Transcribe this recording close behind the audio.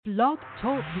Blog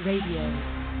Talk Radio.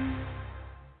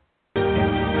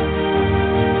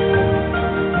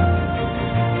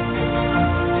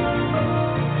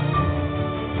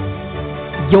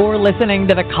 You're listening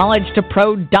to the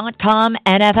College2Pro.com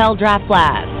NFL Draft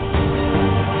Blast.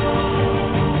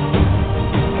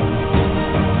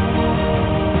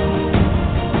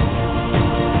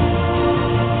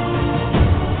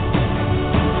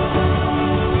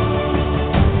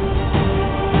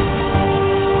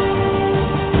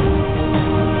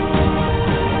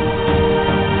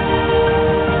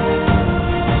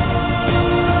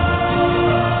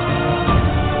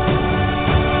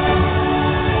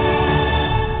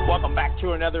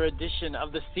 Another edition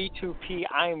of the C2P.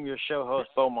 I am your show host,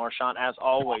 Bo Marchionte. As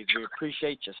always, we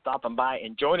appreciate you stopping by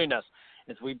and joining us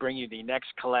as we bring you the next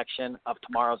collection of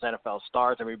tomorrow's NFL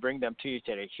stars, and we bring them to you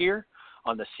today here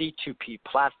on the C2P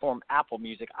platform, Apple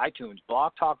Music, iTunes,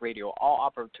 Blog Talk Radio, all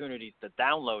opportunities to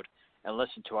download and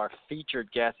listen to our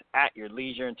featured guests at your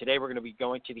leisure. And today we're going to be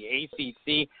going to the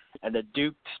ACC and the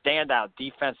Duke standout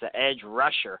defensive edge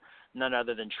rusher, none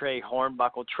other than Tre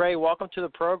Hornbuckle. Tre, welcome to the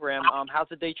program. How's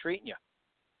the day treating you?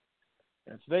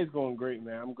 Yeah, today's going great,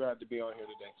 man. I'm glad to be on here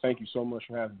today. Thank you so much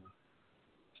for having me.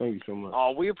 Thank you so much.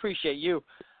 Oh, we appreciate you.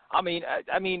 I mean,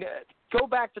 go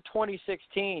back to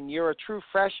 2016. You're a true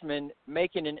freshman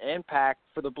making an impact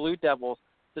for the Blue Devils.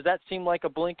 Does that seem like a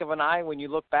blink of an eye when you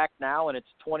look back now and it's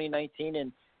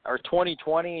 2019 or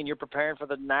 2020 and you're preparing for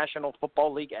the National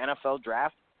Football League NFL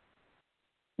draft?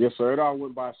 Yes, sir. It all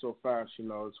went by so fast.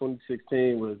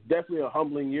 2016 was definitely a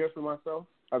humbling year for myself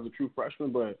as a true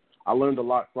freshman, but I learned a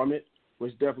lot from it,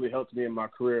 which definitely helped me in my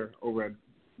career over at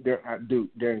Duke,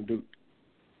 during Duke.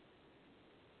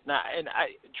 Now,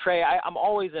 Tre, I'm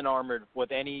always enamored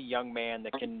with any young man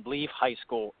that can leave high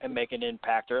school and make an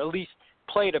impact, or at least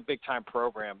play at a big-time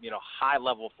program,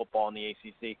 high-level football in the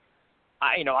ACC.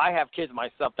 I have kids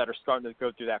myself that are starting to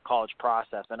go through that college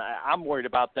process, and I'm worried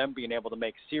about them being able to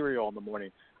make cereal in the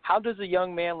morning. How does a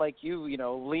young man like you,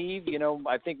 leave,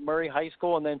 I think Murray High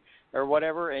School and then or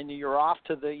whatever, and you're off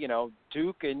to the,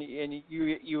 Duke, and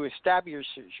you establish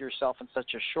yourself in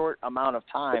such a short amount of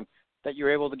time that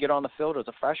you're able to get on the field as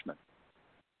a freshman?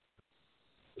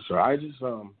 So I just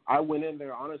I went in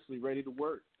there honestly ready to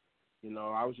work.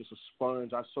 I was just a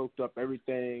sponge. I soaked up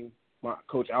everything my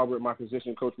Coach Albert, my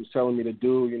position coach, was telling me to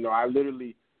do. I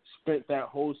literally spent that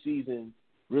whole season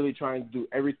really trying to do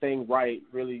everything right,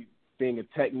 really being a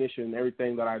technician in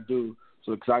everything that I do.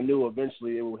 So because I knew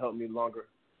eventually it would help me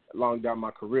along down my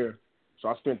career. So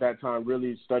I spent that time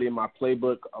really studying my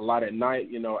playbook a lot at night,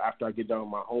 after I get done with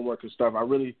my homework and stuff. I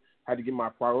really had to get my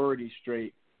priorities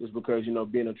straight just because,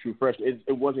 being a true freshman,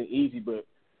 it wasn't easy, but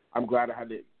I'm glad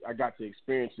I got to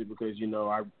experience it because,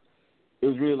 it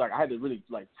was really I had to really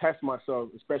test myself,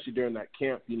 especially during that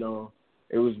camp,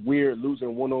 It was weird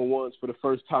losing one-on-ones for the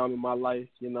first time in my life,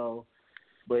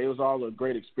 but it was all a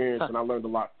great experience and I learned a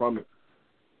lot from it.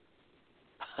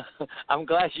 I'm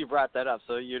glad you brought that up.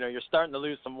 So, you're starting to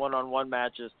lose some one-on-one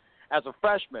matches as a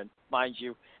freshman, mind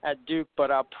you, at Duke.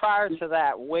 But prior to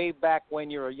that, way back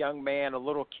when you were a young man, a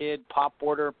little kid, pop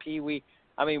border, peewee,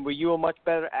 were you a much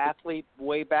better athlete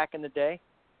way back in the day?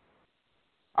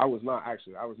 I was not,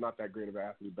 actually. I was not that great of an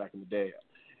athlete back in the day.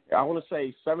 I want to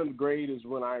say 7th grade is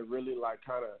when I really,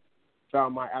 kind of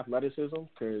found my athleticism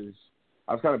because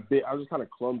I was kind of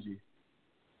clumsy.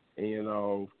 And,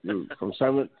 from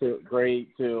 7th grade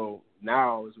till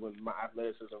now is when my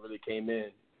athleticism really came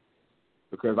in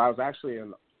because I was actually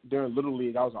during Little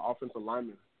League, I was an offensive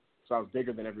lineman, so I was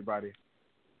bigger than everybody.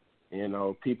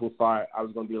 People thought I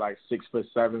was going to be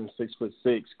 6'7", 6'6",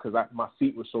 because my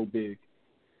feet were so big.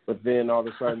 But then all of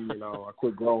a sudden, I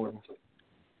quit growing.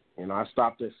 I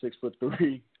stopped at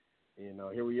 6'3".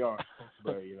 Here we are.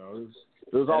 But it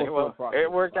was all a fun process.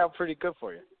 It worked out pretty good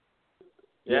for you.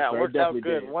 Yeah, yes, it worked out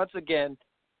good. Did. Once again,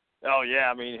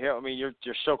 you're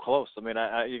so close.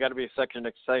 You got to be such an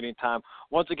exciting time.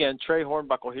 Once again, Tre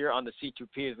Hornbuckle here on the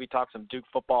C2P as we talk some Duke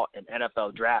football and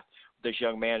NFL draft with this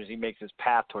young man as he makes his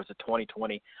path towards the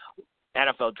 2020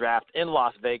 NFL draft in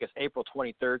Las Vegas, April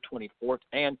 23rd, 24th,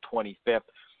 and 25th.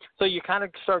 So you kind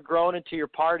of start growing into your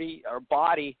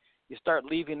body. You start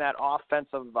leaving that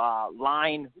offensive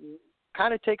line.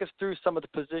 Kind of take us through some of the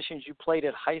positions you played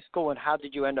at high school and how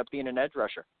did you end up being an edge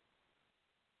rusher?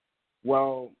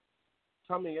 Well,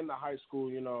 coming into high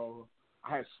school,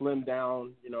 I had slimmed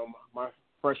down. My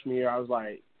freshman year, I was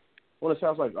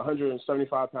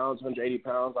 175 pounds, 180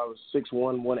 pounds. I was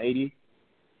 6'1", 180.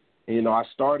 And, I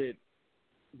started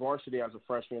varsity as a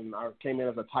freshman. I came in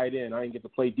as a tight end. I didn't get to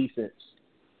play defense.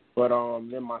 But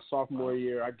then my sophomore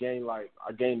year, I gained a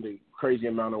crazy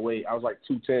amount of weight. I was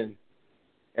 210.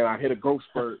 and I hit a growth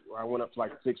spurt where I went up to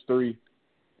like 6'3",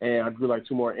 and I grew like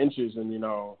 2 more inches. And, you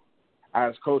know,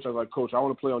 as coach, I was like, Coach, I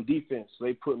want to play on defense. So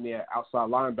they put me at outside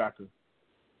linebacker.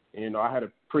 And, you know, I had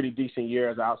a pretty decent year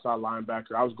as an outside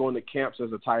linebacker. I was going to camps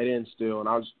as a tight end still, and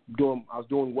I was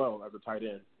doing well as a tight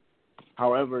end.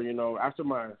 However, you know,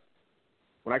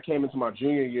 when I came into my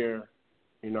junior year,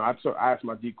 you know, I asked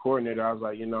my D coordinator, I was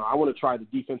like, you know, I want to try the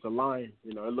defensive line.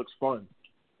 You know, it looks fun.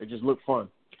 It just looked fun.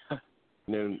 And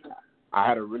then I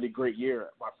had a really great year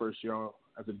my first year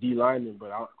as a D lineman, but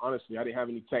honestly, I didn't have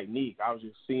any technique. I was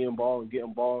just seeing ball and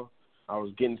getting ball. I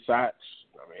was getting sacks.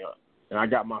 I mean, and I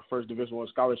got my first Division I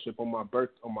scholarship on my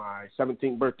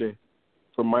 17th birthday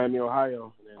from Miami,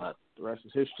 Ohio. And the rest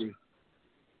is history.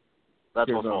 That's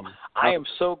wonderful. I am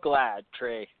so glad,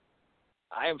 Tre.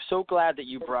 I am so glad that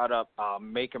you brought up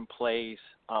making plays.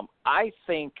 I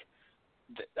think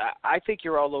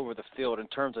you're all over the field in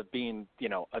terms of being, you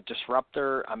know, a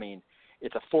disruptor. I mean,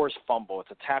 it's a forced fumble,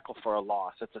 it's a tackle for a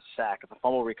loss, it's a sack, it's a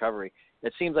fumble recovery.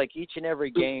 It seems like each and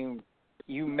every game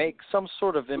you make some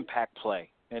sort of impact play.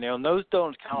 And, you know, those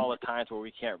don't count all the times where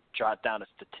we can't jot down a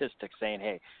statistic saying,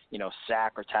 hey, you know,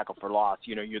 sack or tackle for loss.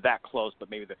 You know, you're that close, but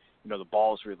maybe the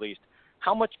ball is released.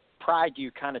 How much pride do you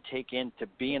kind of take into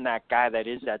being that guy that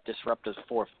is that disruptive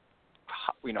force,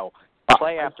 you know,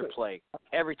 play after play,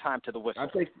 every time to the whistle?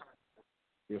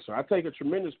 I take a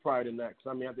tremendous pride in that because,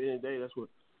 I mean, at the end of the day, that's what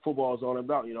football is all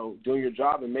about, you know, doing your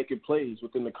job and making plays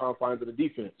within the confines of the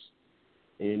defense.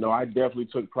 And, you know, I definitely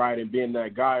took pride in being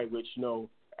that guy, which, you know,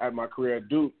 at my career at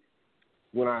Duke,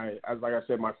 like I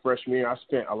said, my freshman year, I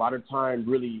spent a lot of time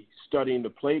really studying the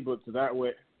playbook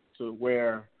to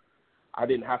where I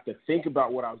didn't have to think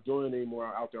about what I was doing anymore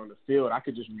out there on the field. I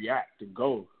could just react and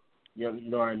go. You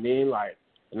know what I mean? Like,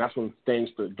 and that's when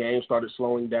the game started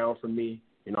slowing down for me.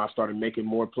 You know, I started making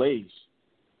more plays.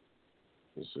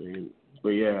 But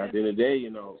yeah, at the end of the day,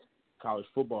 you know, college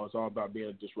football is all about being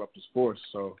a disruptive force.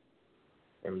 So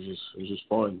it was just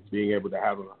fun being able to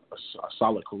have a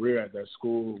solid career at that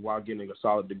school while getting a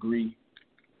solid degree.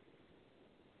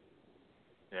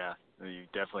 Yeah, you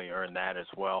definitely earned that as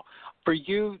well. For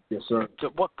you, yes, sir.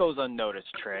 What goes unnoticed,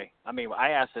 Tre? I mean,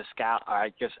 I asked the scout.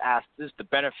 I just asked this is the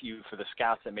benefit for the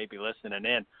scouts that may be listening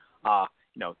in.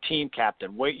 You know, team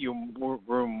captain, weight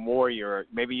room warrior.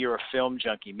 Maybe you're a film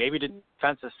junkie. Maybe the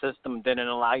defensive system didn't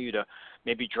allow you to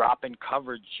maybe drop in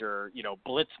coverage or, you know,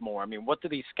 blitz more. I mean, what do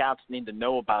these scouts need to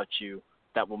know about you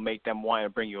that will make them want to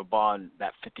bring you on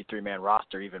that 53-man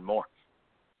roster even more?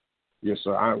 Yes,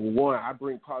 sir. I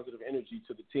bring positive energy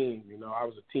to the team. You know, I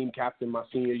was a team captain my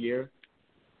senior year,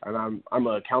 and I'm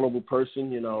an accountable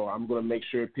person. You know, I'm going to make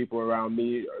sure people around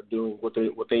me are doing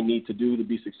what they need to do to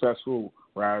be successful,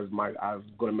 whereas I'm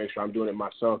going to make sure I'm doing it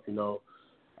myself. You know,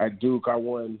 at Duke, I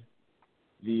won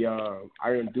the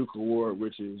Iron Duke Award,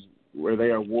 which is where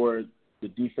they award the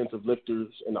defensive lifters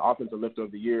and the offensive lifter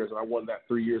of the years, and I won that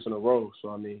 3 years in a row. So,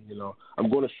 I mean, you know,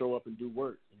 I'm going to show up and do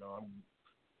work. You know,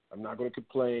 I'm not going to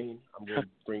complain. I'm going to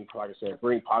bring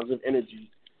positive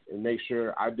energy and make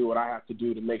sure I do what I have to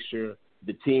do to make sure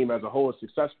the team as a whole is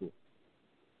successful.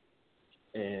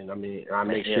 And, I mean, I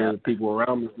make sure the people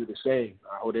around me do the same.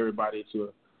 I hold everybody to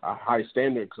a high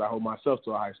standard because I hold myself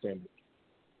to a high standard.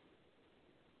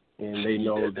 And they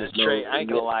know there's no – Tre, I ain't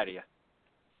going to lie to you.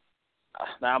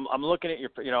 Now, I'm looking at your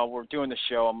 – you know, we're doing the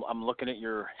show. I'm looking at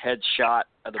your headshot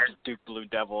of the Duke Blue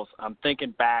Devils. I'm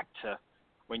thinking back to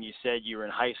when you said you were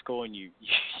in high school and you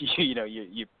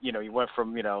went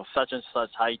from, you know, such and such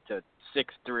height to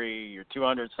 6'3", you're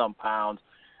 200-some pounds,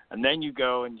 and then you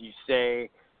go and you say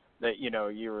that, you know,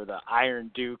 you were the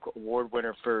Iron Duke Award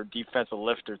winner for defensive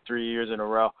lifter 3 years in a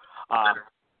row.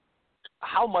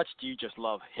 How much do you just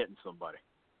love hitting somebody?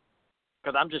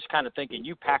 Because I'm just kind of thinking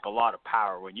you pack a lot of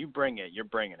power. When you bring it, you're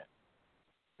bringing it.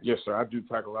 Yes, sir. I do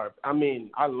pack a lot. I mean,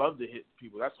 I love to hit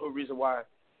people. That's the reason why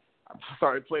I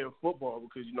started playing football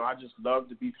because, you know, I just love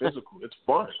to be physical. It's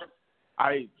fun.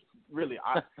 I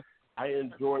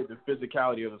enjoy the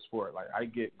physicality of the sport. Like, I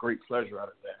get great pleasure out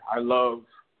of that. I love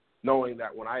knowing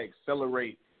that when I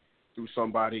accelerate through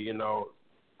somebody, you know,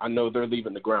 I know they're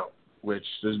leaving the ground, which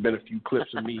there's been a few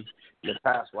clips of me in the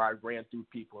past where I ran through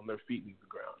people and their feet leave the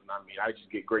ground. And, I mean, I just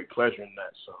get great pleasure in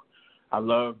that. So I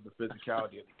love the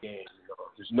physicality of the game. You know,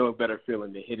 there's no better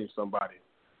feeling than hitting somebody.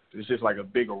 It's just like a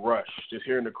bigger rush. Just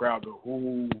hearing the crowd go,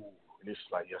 ooh, and it's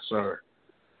like, yes, sir.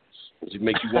 It just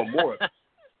makes you want more.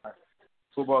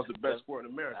 Football's the best sport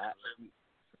in America.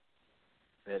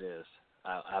 It is.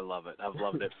 I love it. I've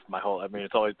loved it my whole. I mean,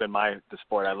 it's always been the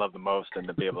sport I love the most, and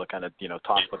to be able to kind of, you know,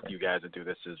 talk with you guys and do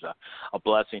this is a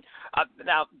blessing.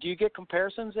 Now, do you get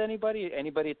comparisons to anybody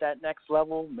at that next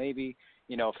level? Maybe,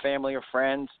 family or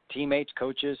friends, teammates,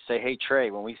 coaches say, hey,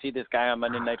 Trey, when we see this guy on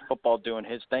Monday Night Football doing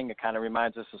his thing, it kind of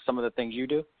reminds us of some of the things you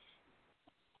do?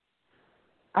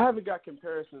 I haven't got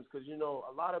comparisons because,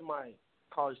 a lot of my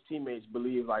college teammates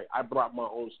believe, like, I brought my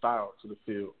own style to the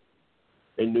field.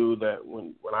 They knew that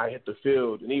when I hit the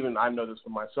field, and even I know this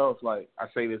for myself, like, I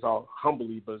say this all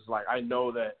humbly, but it's like I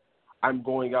know that I'm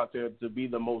going out there to be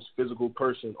the most physical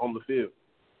person on the field.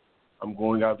 I'm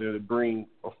going out there to bring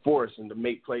a force and to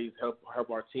make plays, help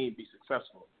our team be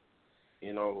successful.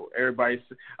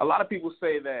 A lot of people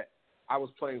say that I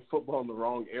was playing football in the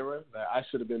wrong era, that I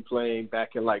should have been playing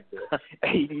back in like the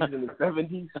 80s and the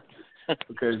 70s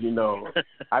because,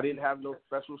 I didn't have no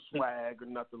special swag or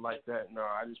nothing like that. No,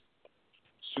 I just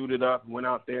suited up, went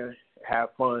out there, had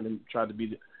fun, and tried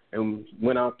to and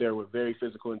went out there with very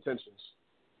physical intentions.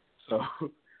 So,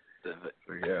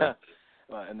 yeah.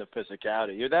 And the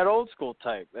physicality. You're that old school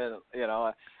type. And,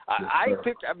 I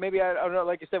picked, maybe, I don't know,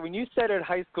 like you said, when you said in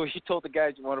high school you told the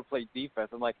guys you want to play defense,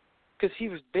 I'm like, because he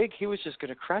was big, he was just going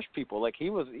to crush people. Like,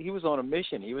 he was on a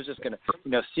mission. He was just going to,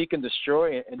 seek and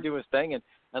destroy and do his thing. And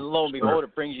lo and behold,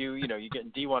 it brings you, you're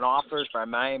getting D1 offers from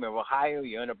Miami or Ohio.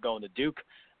 You end up going to Duke.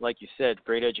 Like you said,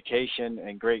 great education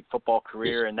and great football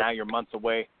career, and now you're months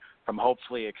away from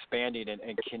hopefully expanding and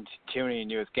continuing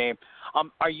your game.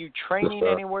 Are you training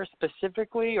anywhere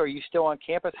specifically, or are you still on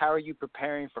campus? How are you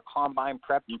preparing for combine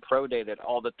prep and pro day, that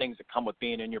all the things that come with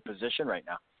being in your position right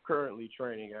now? Currently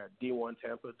training at D1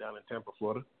 Tampa down in Tampa,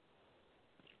 Florida.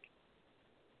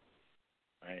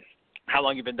 Nice. How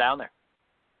long you been down there?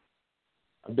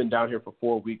 I've been down here for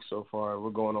 4 weeks so far.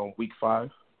 We're going on week 5,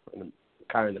 kind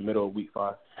of in the middle of week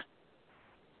 5.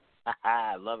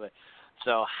 I love it.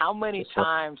 So how many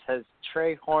times has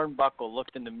Tre Hornbuckle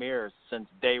looked in the mirror since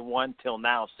day one till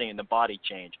now, seeing the body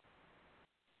change?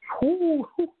 I'm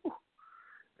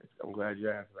glad you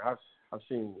asked. I've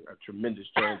seen a tremendous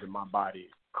change in my body.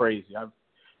 Crazy.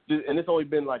 And it's only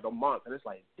been like a month, and it's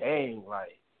like, dang,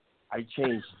 like I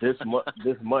changed this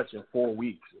much in 4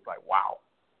 weeks. It's like, wow.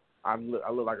 I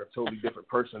look like a totally different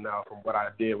person now from what I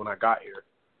did when I got here.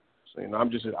 So,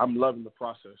 I'm loving the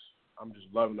process. I'm just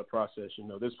loving the process.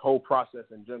 This whole process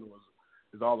in general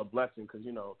is all a blessing because,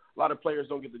 a lot of players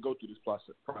don't get to go through this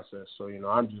process. So,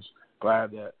 I'm just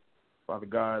glad that Father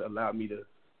God allowed me to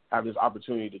have this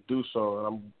opportunity to do so, and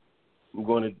I'm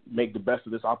going to make the best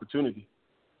of this opportunity.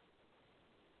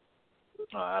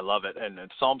 I love it. And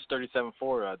Psalms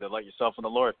 37:4, delight yourself in the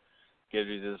Lord. Give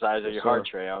you the desires of your heart,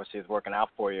 Trey. Obviously, it's working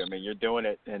out for you. I mean, you're doing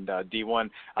it. And D1,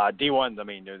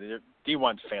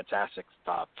 D1's fantastic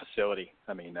facility.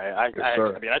 I mean, I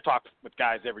talk with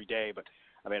guys every day, but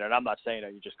and I'm not saying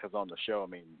that just because on the show. I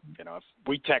mean, if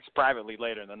we text privately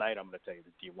later in the night, I'm going to tell you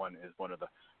that D1 is one of the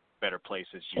better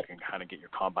places you can kind of get your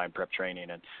combine prep training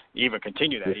and even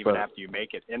continue that after you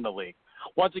make it in the league.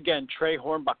 Once again, Tre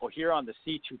Hornbuckle here on the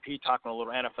C2P talking a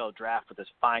little NFL draft with this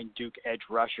fine Duke edge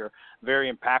rusher,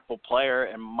 very impactful player,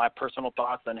 and my personal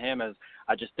thoughts on him is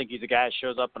I just think he's a guy that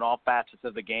shows up in all facets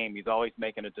of the game. He's always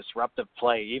making a disruptive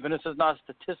play. Even if it's not a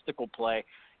statistical play,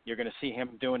 you're going to see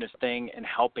him doing his thing and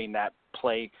helping that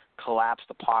play collapse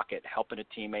the pocket, helping a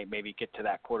teammate maybe get to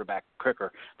that quarterback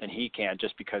quicker than he can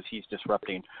just because he's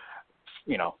disrupting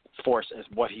force is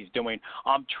what he's doing.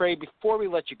 Trey, before we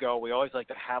let you go, we always like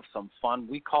to have some fun.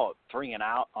 We call it 3 and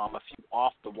Out, a few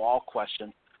off-the-wall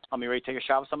questions. You ready to take a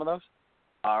shot with some of those?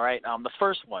 All right. The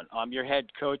first one, your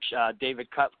head coach,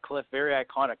 David Cutcliffe, very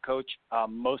iconic coach.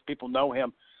 Most people know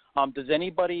him. Does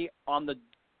anybody on the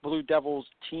Blue Devils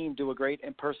team do a great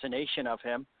impersonation of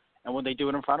him, and when they do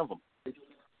it in front of him?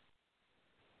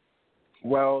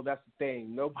 Well, that's the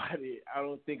thing. I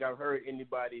don't think I've heard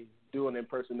anybody do an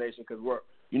impersonation because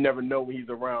you never know when he's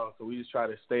around, so we just try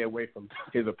to stay away from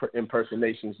his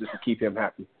impersonations just to keep him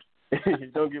happy.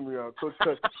 Don't get me wrong. Coach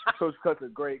Cutt's a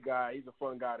great guy. He's a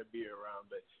fun guy to be around,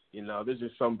 but, there's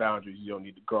just some boundaries you don't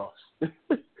need to cross.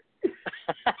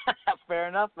 Fair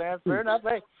enough, man. Fair enough.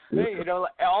 Hey,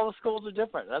 all the schools are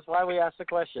different. That's why we asked the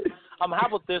question. How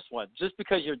about this one? Just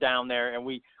because you're down there and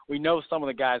we know some of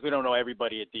the guys, we don't know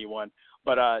everybody at D1,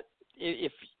 but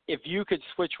if you could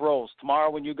switch roles tomorrow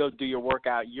when you go do your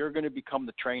workout, you're going to become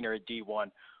the trainer at D1.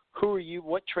 Who are you?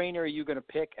 What trainer are you going to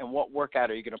pick, and what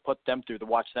workout are you going to put them through to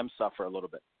watch them suffer a little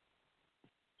bit?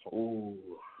 What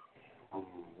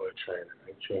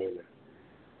trainer?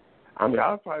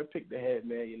 I'll probably pick the head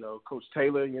man, Coach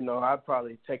Taylor, I'd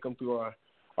probably take him through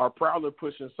our prowler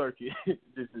pushing circuit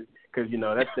just because,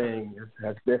 that thing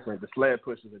that's different. The sled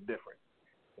pushes are different.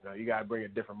 You got to bring a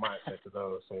different mindset to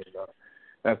those. So,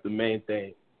 that's the main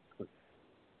thing.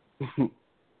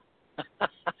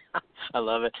 I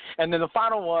love it. And then the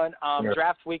final one,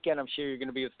 draft weekend, I'm sure you're going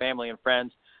to be with family and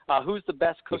friends. Who's the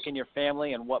best cook in your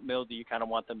family, and what meal do you kind of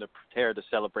want them to prepare to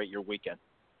celebrate your weekend?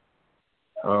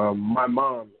 My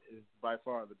mom is by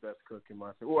far the best cook in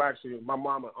my family. Well, actually, my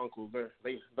mom and uncle,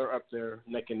 they're up there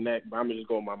neck and neck, but I'm going to just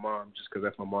go with my mom just because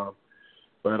that's my mom.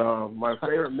 But my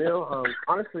favorite meal,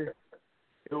 honestly,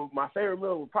 my favorite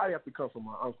meal would probably have to come from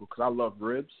my uncle because I love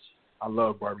ribs. I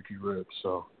love barbecue ribs,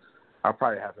 so I'll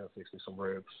probably have him fix me some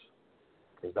ribs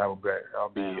because that'll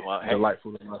be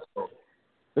delightful in my soul.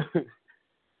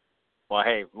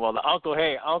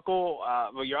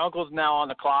 Your uncle's now on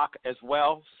the clock as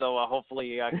well, so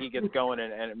hopefully he gets going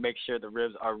and makes sure the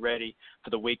ribs are ready for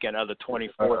the weekend of the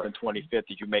 24th and 25th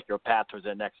as you make your path towards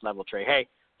that next level, Tre. Hey,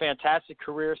 fantastic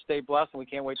career. Stay blessed, and we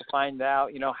can't wait to find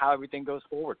out, how everything goes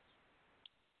forward.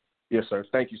 Yes, sir.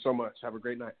 Thank you so much. Have a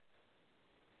great night.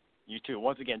 You too.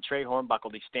 Once again, Tre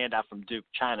Hornbuckle, the standout from Duke,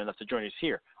 China, enough to join us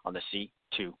here on the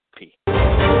C2P.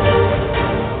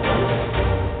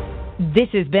 This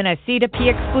has been a C2P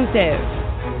exclusive.